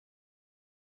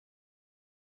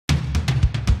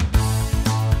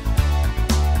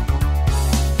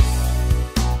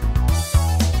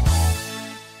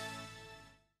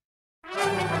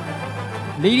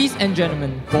Ladies and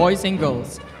gentlemen, boys and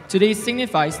girls, today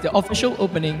signifies the official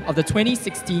opening of the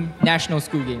 2016 National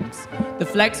School Games. The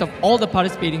flags of all the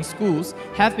participating schools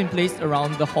have been placed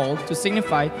around the hall to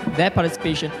signify their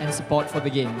participation and support for the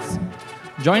Games.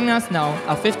 Joining us now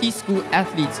are 50 school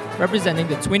athletes representing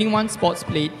the 21 sports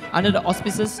played under the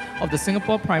auspices of the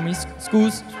Singapore Primary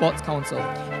Schools Sports Council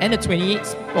and the 28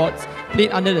 sports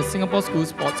played under the Singapore School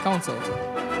Sports Council.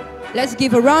 Let's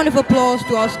give a round of applause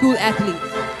to our school athletes.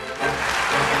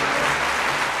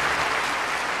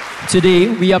 Today,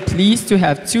 we are pleased to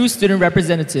have two student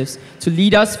representatives to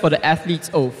lead us for the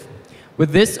athlete's oath.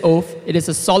 With this oath, it is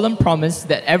a solemn promise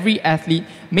that every athlete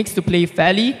makes to play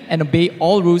fairly and obey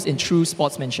all rules in true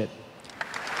sportsmanship.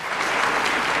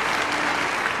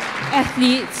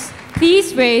 Athletes,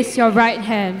 please raise your right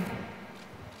hand.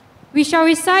 We shall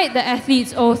recite the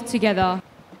athlete's oath together.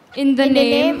 In the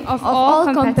name of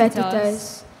all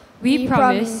competitors, we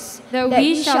promise that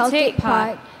we shall take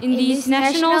part in these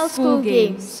national school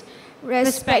games,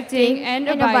 respecting and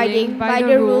abiding by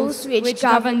the rules which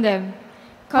govern them,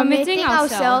 committing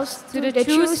ourselves to the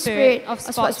true spirit of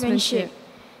sportsmanship,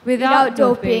 without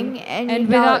doping and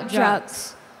without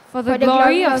drugs, for the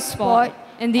glory of sport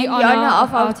and the honor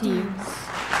of our teams.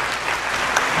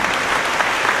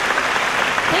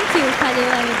 Thank you,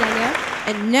 Khalil and Daniel.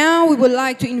 And now we would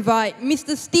like to invite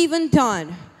Mr. Stephen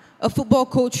Tan, a football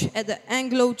coach at the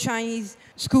Anglo-Chinese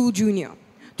School Junior,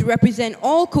 to represent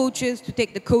all coaches to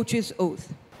take the coach's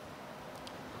oath.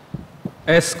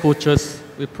 As coaches,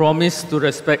 we promise to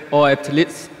respect all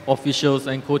athletes, officials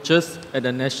and coaches at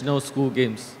the National School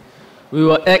Games. We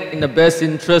will act in the best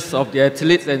interests of the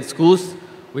athletes and schools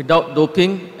without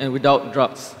doping and without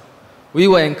drugs. We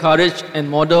will encourage and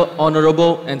model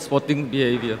honorable and sporting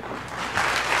behavior.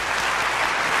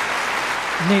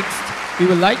 Next, we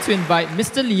would like to invite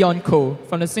Mr. Leon Koh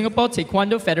from the Singapore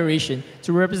Taekwondo Federation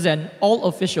to represent all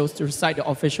officials to recite the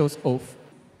official's oath.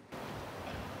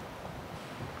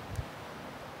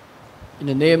 In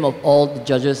the name of all the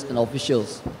judges and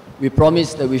officials, we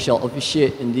promise that we shall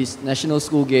officiate in these National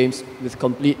School Games with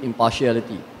complete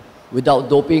impartiality, without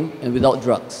doping and without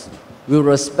drugs. We will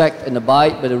respect and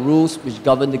abide by the rules which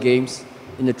govern the Games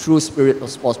in the true spirit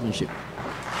of sportsmanship.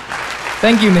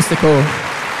 Thank you, Mr. Koh.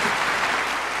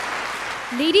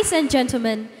 Ladies and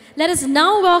gentlemen, let us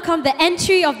now welcome the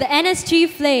entry of the NSG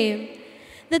Flame.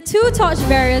 The two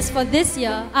torchbearers for this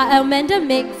year are Elmenda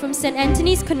Mick from St.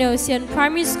 Anthony's Canossian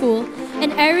Primary School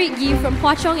and Eric Yee from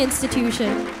Hwa Chong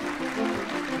Institution.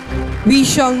 We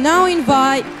shall now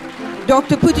invite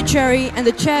Dr. Putucherry and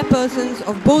the chairpersons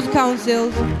of both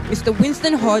councils, Mr.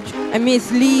 Winston Hodge and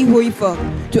Ms. Lee Hui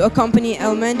Feng, to accompany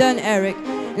Elmenda and Eric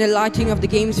in the lighting of the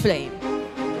Games flame.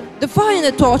 The fire in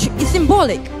the torch is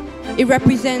symbolic. It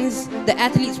represents the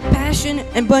athlete's passion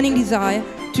and burning desire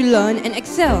to learn and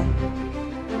excel.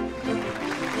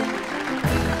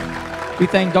 We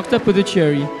thank Dr.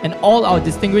 Puducherry and all our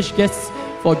distinguished guests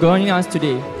for joining us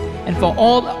today. And for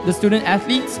all the student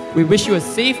athletes, we wish you a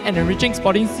safe and enriching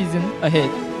sporting season ahead.